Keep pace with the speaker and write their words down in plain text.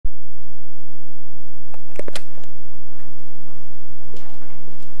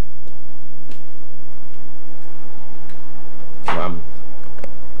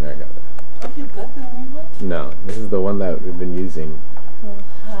No, this is the one that we've been using. Oh,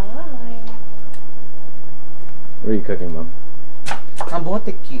 hi. What are you cooking, Mom?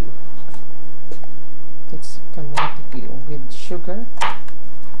 Kamote Q. It's kamote Q with sugar.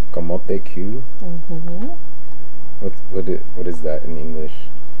 Kamote Q? Mm-hmm. What is that in English?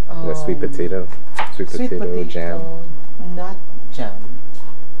 Is that sweet potato? Sweet potato jam? Not jam.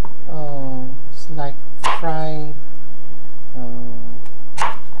 It's like fried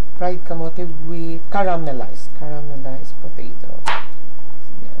kamote with caramelized potato.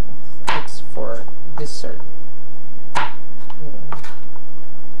 Yeah, it's for dessert. Yeah.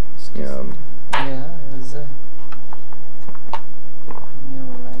 Yum. Yeah, it was. You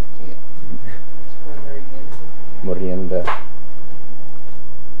like it? It's for merienda. Morienda.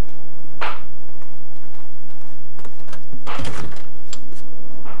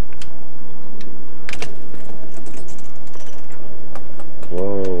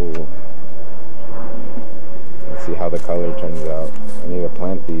 Whoa. Let's see how the color turns out. I need to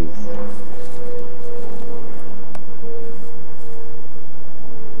plant these.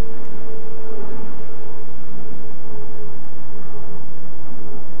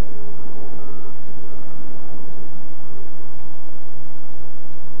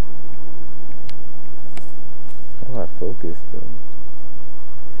 How do I focus though?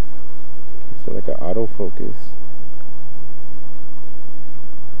 So like an autofocus.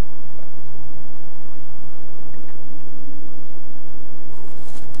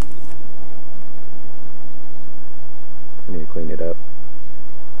 I need to clean it up.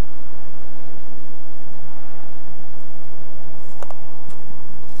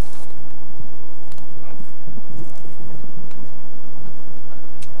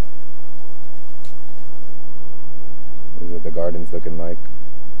 This is what the garden's looking like.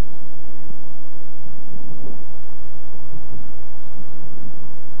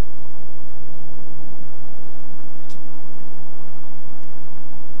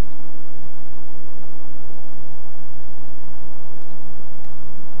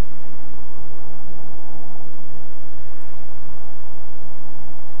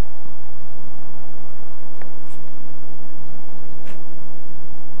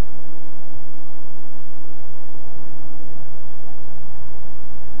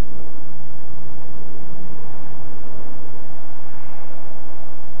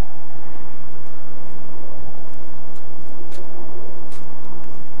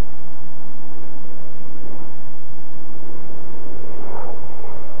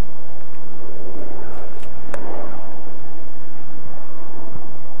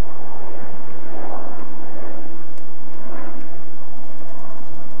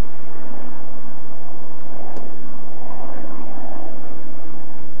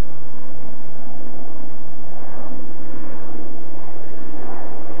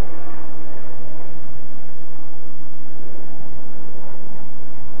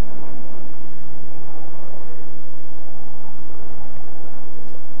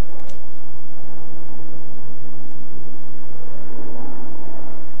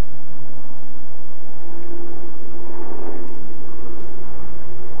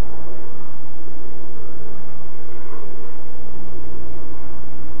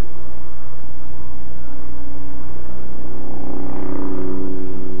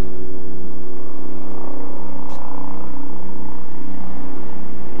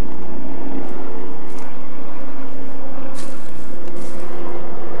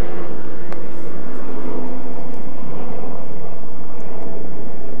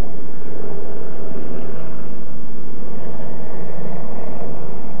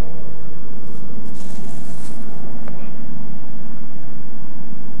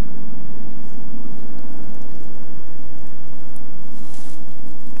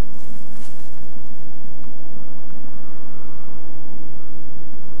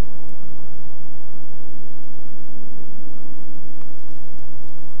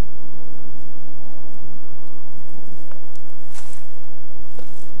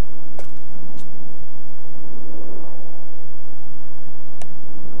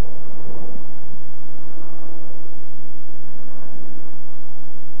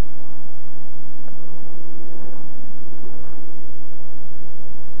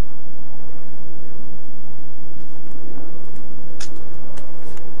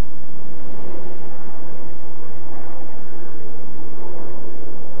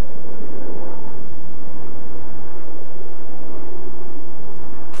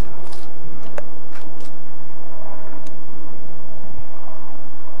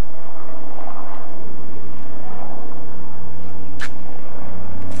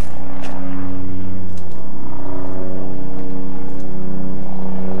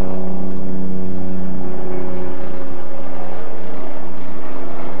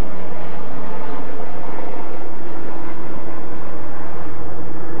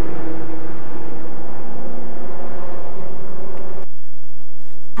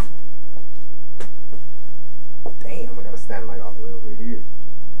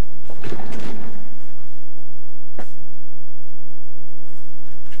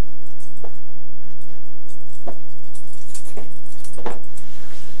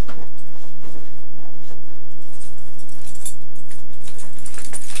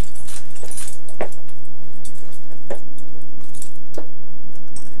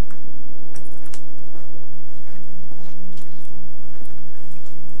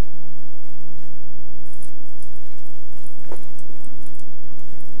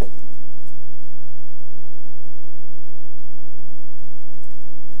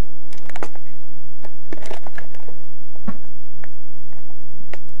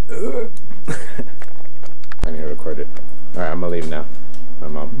 My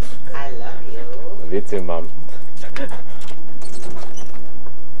mom. I love you. Love you too, Mom.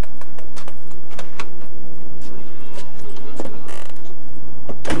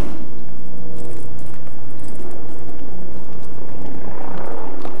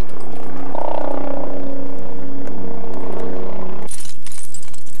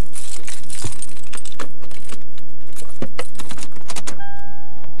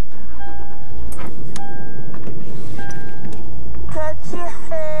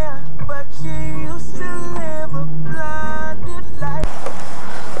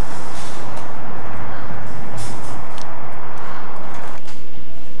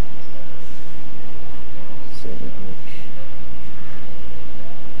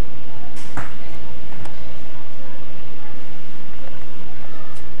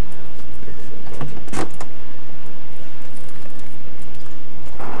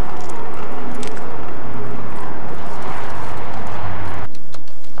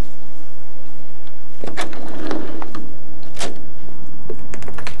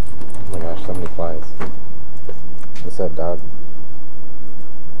 What's up, dog?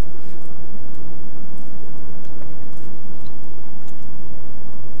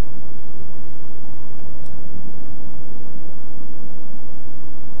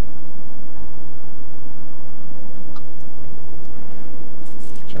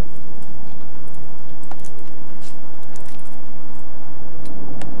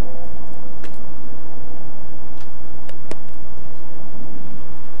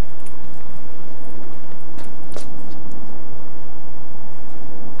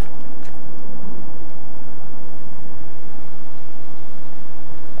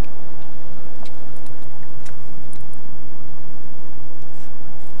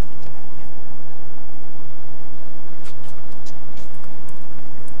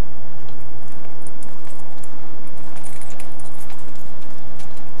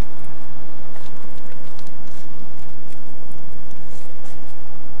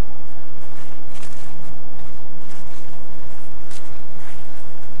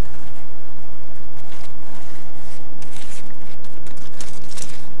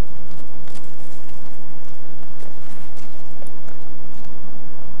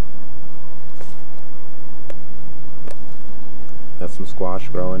 That's some squash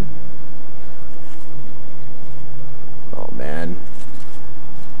growing. Oh man.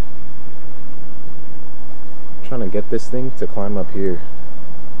 I'm trying to get this thing to climb up here.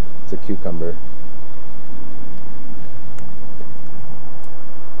 It's a cucumber.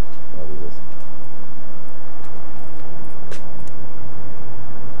 What is this?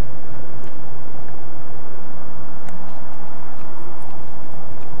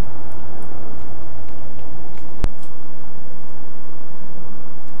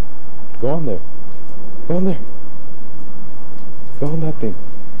 Go on there. Go on there. Go on that thing.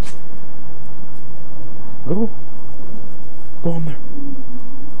 Go. Go on there.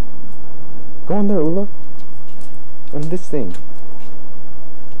 Go on there, Ula. On this thing.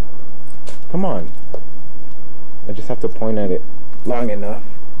 Come on. I just have to point at it long enough.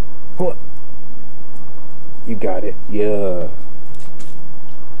 You got it. Yeah.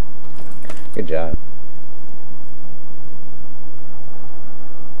 Good job.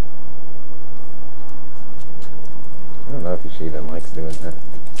 I don't know if she even likes doing that.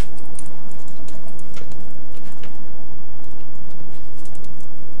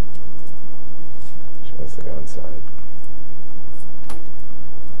 She wants to go inside.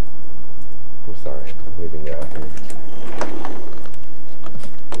 I'm sorry, I'm leaving you out here.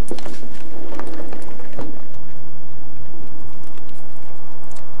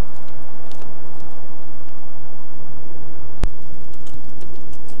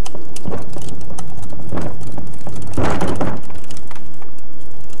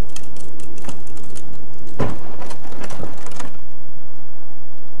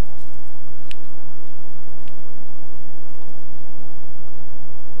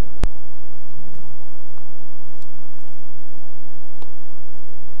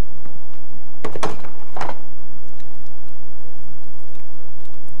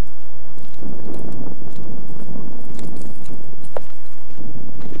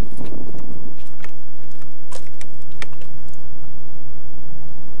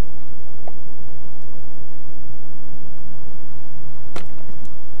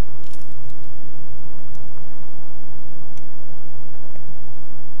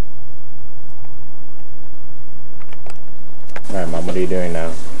 Alright, Mom, what are you doing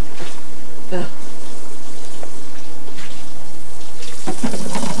now?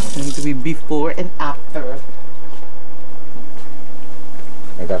 Going to be before and after.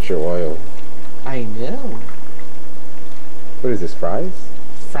 I got your oil. I know. What is this, fries?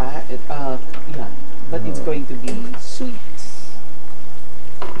 Yeah, but it's going to be sweet.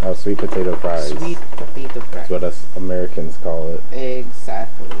 Oh, sweet potato fries. Sweet potato fries. That's what us Americans call it.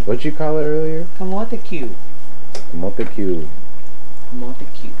 Exactly. What'd you call it earlier? Kamote cube. Kamote cube. Kamote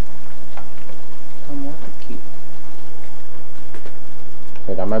cube. Kamote cube.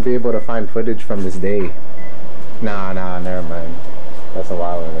 Like, I might be able to find footage from this day. Nah, never mind. That's a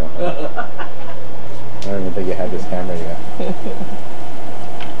while ago. I don't even think you had this camera yet.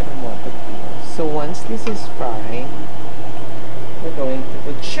 Kamote cube. So once this is fried, we're going to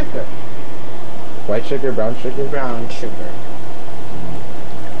put sugar. White sugar, brown sugar? Brown sugar.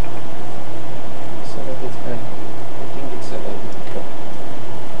 So that it's I think it's a little bit cooked.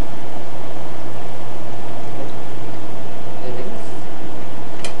 It is.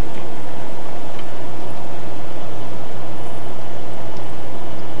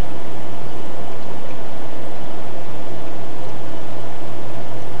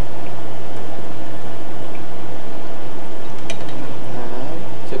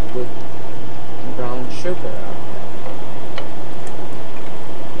 To put brown sugar on it.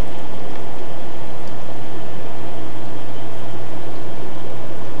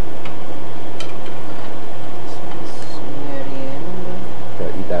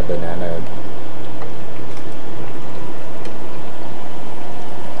 Gotta eat that banana.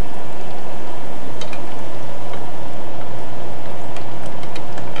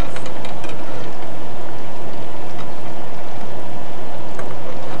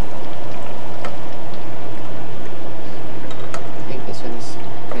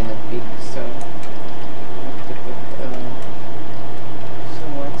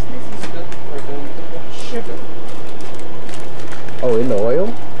 Oh, in the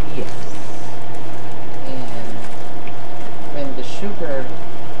oil? Yes. And when the sugar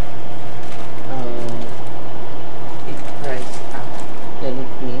it dries out, then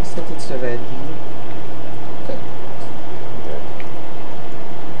it means that it's already cooked. Okay.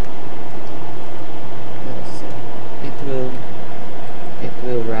 Let's see. It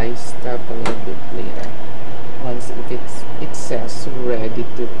will rise up a little bit later. Once if it says ready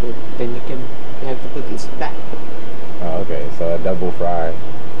to cook, then you have to put this back. Oh, okay. So a double fry.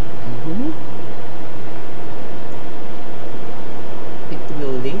 Mm-hmm. It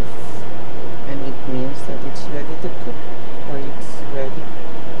will lift, and it means that it's ready to cook, or it's ready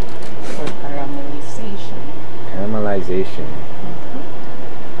for caramelization. Caramelization. Mm-hmm.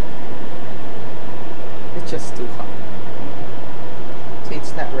 It's just too hot. So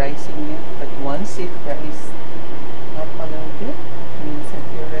it's not rising yet, but once it rises up a little bit, it means that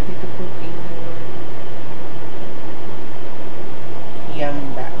you're ready to cook in your yam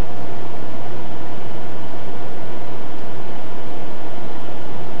bag.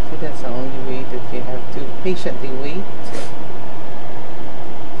 So that's the only way that you have to patiently wait.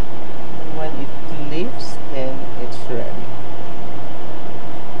 When it lifts, then it's ready.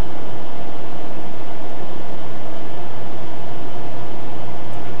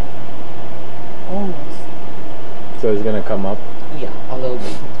 Almost. So it's gonna come up. Yeah, a little bit.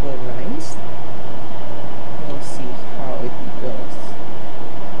 It will rise. We'll see how it goes.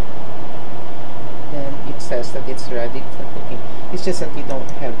 Then it says that it's ready for cooking. It's just that you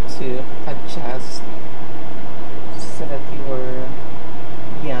don't have to adjust so that your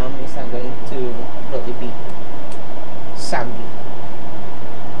yam is not going to really be soggy.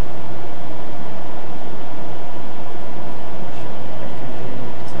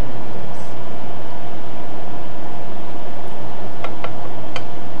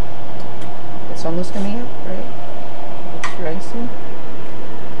 It's almost coming up, right? It's rising.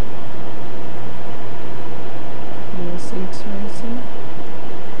 You see it's rising.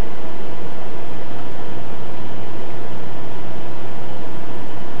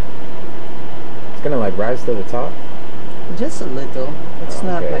 It's gonna like rise to the top. Just a little. It's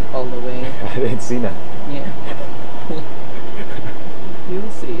not Okay. like all the way. I didn't see that. Yeah.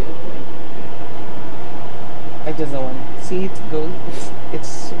 You'll see it. I just don't want to see it go.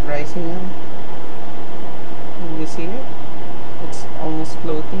 It's rising now. Can you see it? It's almost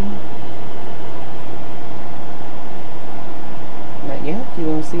floating. Not yet. You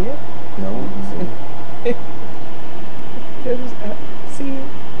don't see it? No. Just, see it.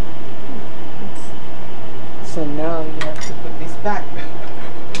 So now you have to put this back.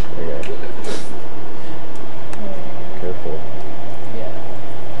 Okay. Careful. Yeah.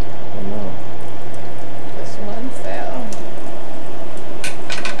 Oh no. Just one fell.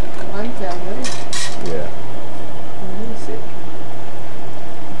 One fell, right? Yeah. Where is it?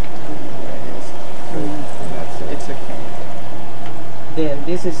 I don't know where it is. And that's it. It's okay. Then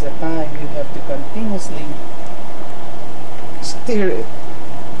this is the time you have to continuously stir it.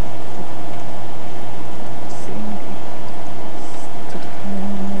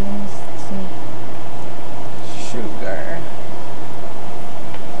 Sugar.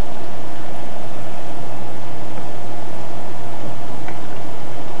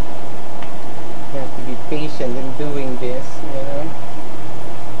 You have to be patient in doing this, you know.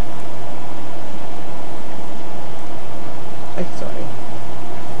 I'm sorry.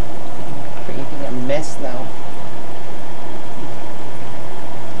 I'm creating a mess now.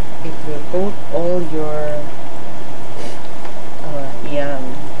 It will coat all your yam.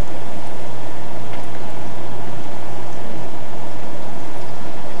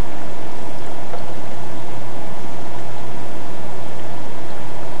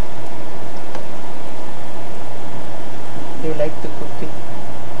 They like to cook it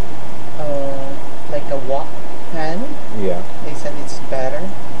like a wok pan. Yeah. They said it's better,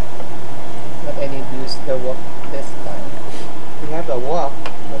 but I didn't use the wok this time. We have a wok,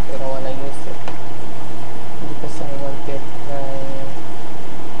 but I don't want to use it because I want it.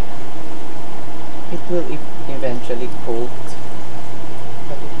 It will eventually coat,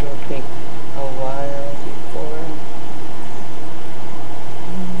 but it will take a while before.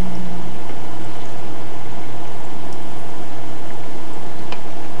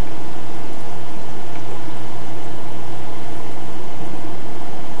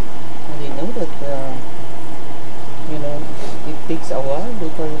 And you know that you know, it takes a while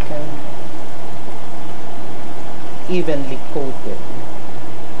before you can evenly coat it.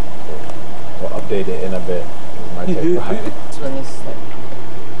 We'll update it in a bit. It might take a while. This one is like,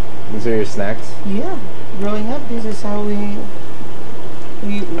 These are your snacks? yeah, growing up, this is how we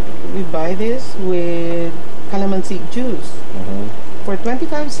buy this with calamansi juice for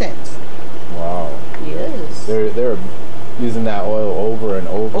 25 cents. Wow. Yes. They're using that oil over and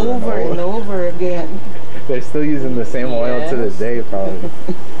over Over and over again. They're still using the same oil to this Yes. day, probably.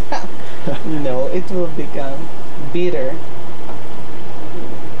 No, it will become bitter.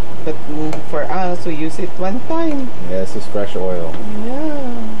 But for us, we use it one time. Yeah, this is fresh oil.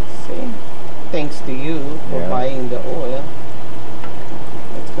 Yeah, see? Thanks to you for Yeah. buying the oil.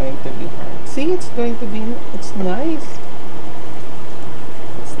 It's going to be hard. See, it's going to be, it's nice.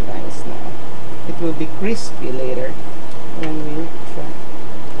 It's nice now. It will be crispy later when we try.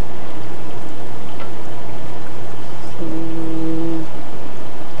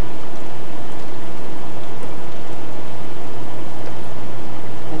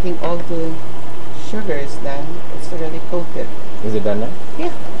 I think all the sugar is done. It's already coated. Is it done now?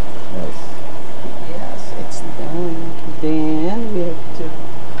 Yeah. Nice. Yes, it's done. Then we have to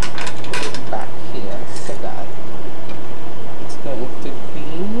put it back here so that it's going to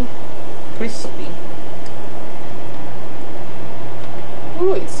be crispy.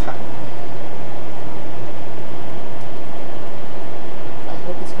 Oh, it's hot. I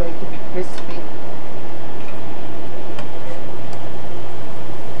hope it's going to be crispy.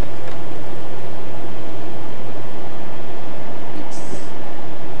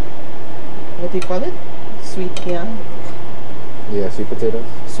 What do you call it? Sweet yam? Yeah, sweet potatoes.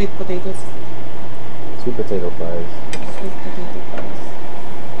 Sweet potatoes? Sweet potato fries. Sweet potato fries.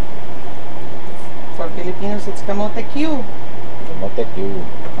 For Filipinos, it's kamote Q. Kamote Q.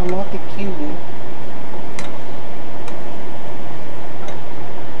 Kamote Q.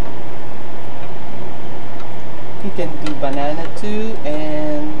 You can do banana too,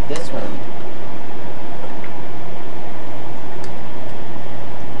 and this one.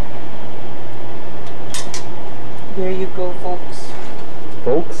 There you go, folks.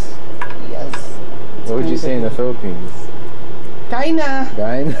 Folks? Yes. What would you say in the Philippines? Kaina!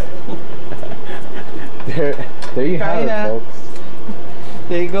 Guy? there you have Kinda. it, folks.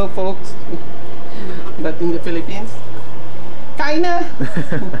 There you go, folks. But in the Philippines, Kaina!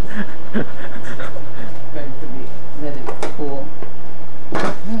 Going to be very cool.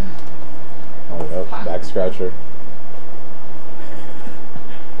 Oh, yep. Back scratcher.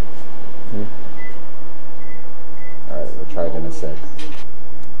 Alright, we'll try it in a sec.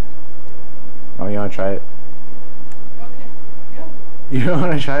 Oh, you want to try it? Okay, go. You don't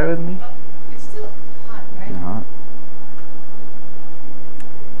want to try it with me? It's still hot, right? Uh-huh.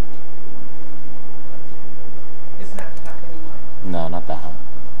 It's not hot anymore. No, not that hot.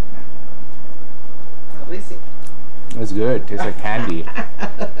 How is it? It's good. Tastes like candy. I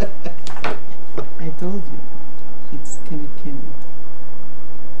told you. It's candy.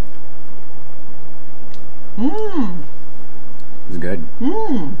 Mmm. It's good.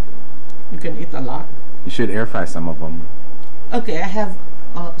 Mmm. You can eat a lot. You should air fry some of them. Okay, I have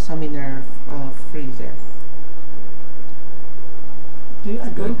some in our freezer. See, I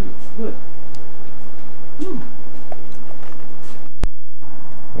told you. It's good.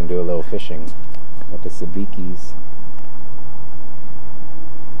 Gonna do a little fishing with the Pacificos.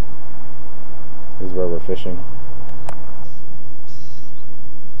 This is where we're fishing.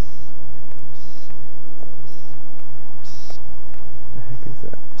 What the heck is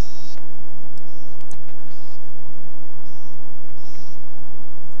that?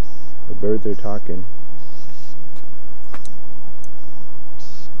 The birds are talking.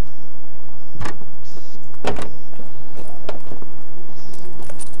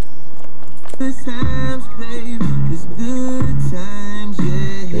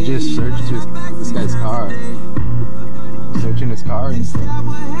 They just searched this guy's car. Searching his car and stuff.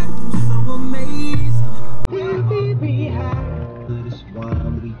 This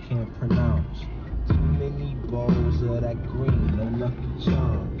wine we can't pronounce. Too many bowls of that green, no lucky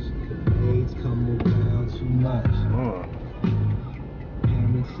charms. Aids come around too much.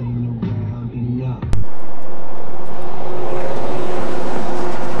 Parents ain't around enough.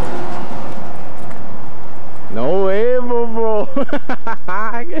 No way, bro.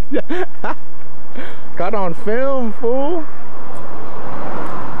 Caught on film, fool.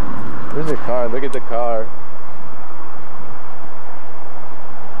 Where's the car? Look at the car.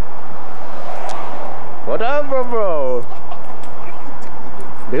 What up, bro?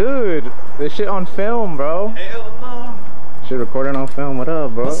 Dude, this shit on film, bro. Hell no. Shit recording on film. What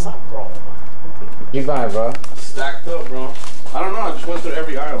up, bro? What's up, bro? You fine, bro? Stacked up, bro. I don't know. I just went through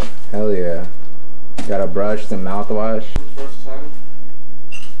every aisle. Hell yeah. Got a brush, some mouthwash. First time.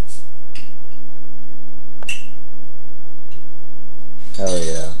 Hell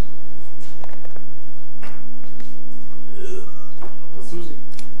yeah. That's Susie.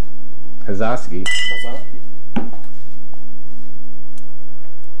 Hazaski. What's up?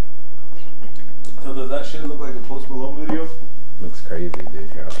 So does that shit look like a Post Malone video? Looks crazy, dude.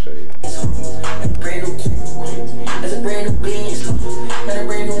 Here, I'll show you. That's a brand new Benz, got a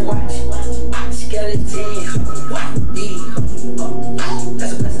brand new watch. She got a 10,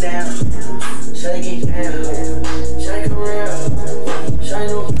 that's a bust down. Shawty get down, shawty come around, shawty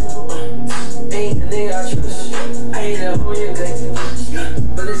know, ain't a nigga I trust. I ain't a hoe you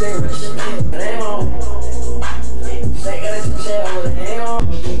good, but this ain't rush. But ain't on, say got a shit over the ain't on.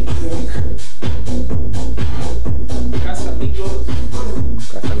 Casamigos.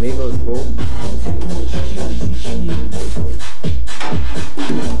 Casamigos, fool.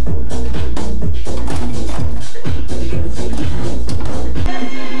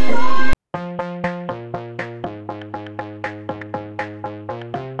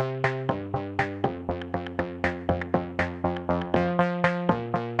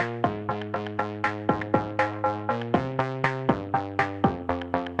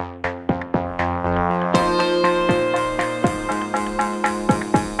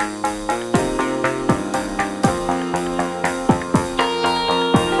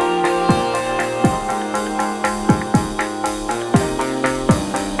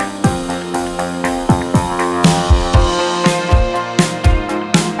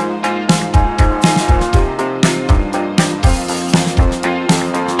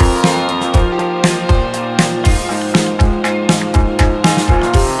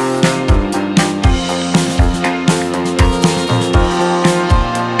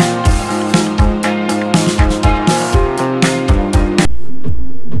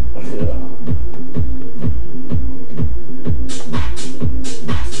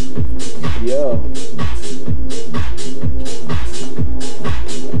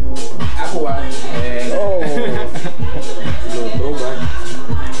 Apple Watch. Little throwback.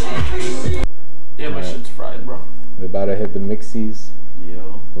 Yeah, my shit's fried, bro. We're about to hit the mixies.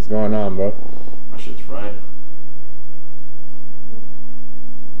 Yo. What's going on, bro? My shit's fried.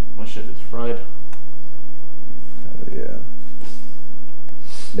 My shit is fried. Hell yeah.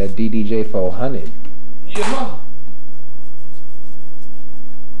 That DDJ 400. Yeah.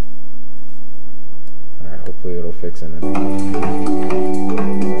 Alright, hopefully it'll fix in it.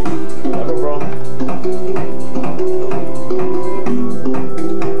 Whatever, bro.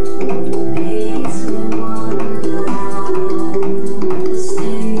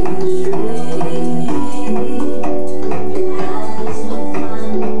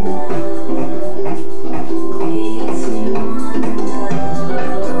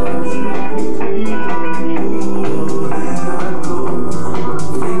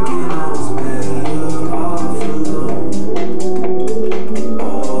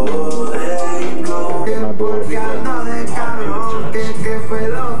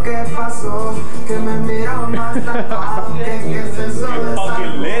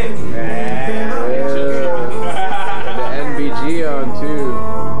 Fucking lit. The NBG on too.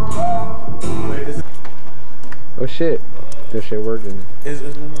 Oh shit. This shit working.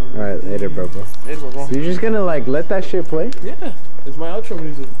 Alright, later, bro. Later, bro. So you're just gonna like let that shit play? Yeah, it's my outro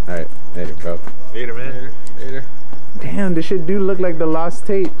music. Alright, later, bro. Later, man. Later. Damn, this shit do look like the lost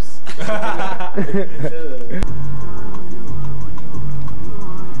tapes.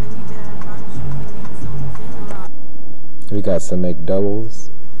 We got some McDoubles,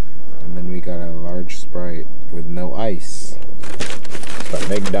 and then we got a large Sprite with no ice. But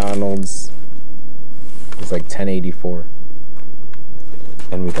McDonald's is like $10.84,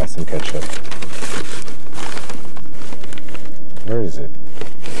 and we got some ketchup. Where is it?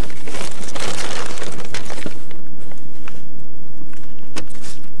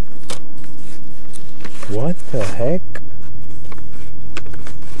 What the heck?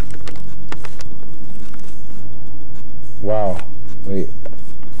 Wow. Wait.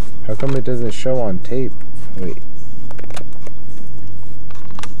 How come it doesn't show on tape? Wait.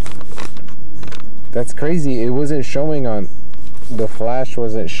 That's crazy. It wasn't showing on... The flash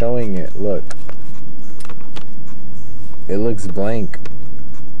wasn't showing it. Look. It looks blank.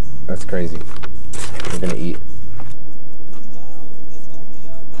 That's crazy. We're gonna eat.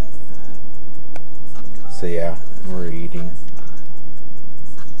 So yeah, we're eating.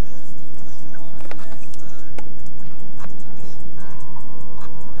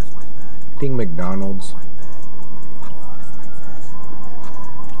 I think McDonald's.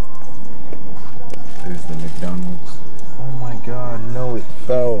 There's the McDonald's. Oh my god, no, it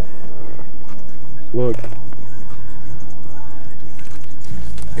fell. Look.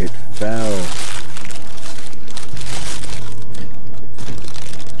 It fell.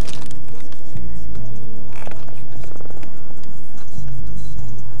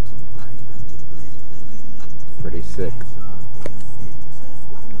 Pretty sick.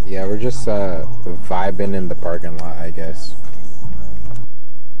 Yeah, we're just vibing in the parking lot, I guess.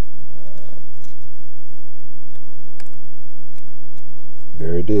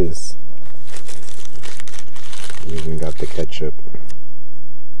 There it is. We even got the ketchup.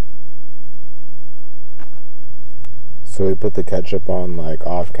 So we put the ketchup on like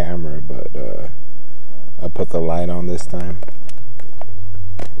off camera, but I put the light on this time.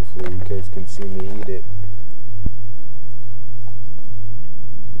 Hopefully you guys can see me eat it.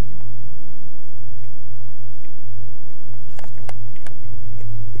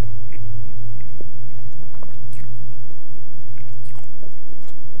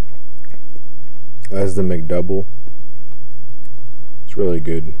 That's the McDouble. It's really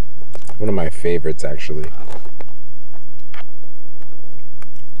good. One of my favorites, actually.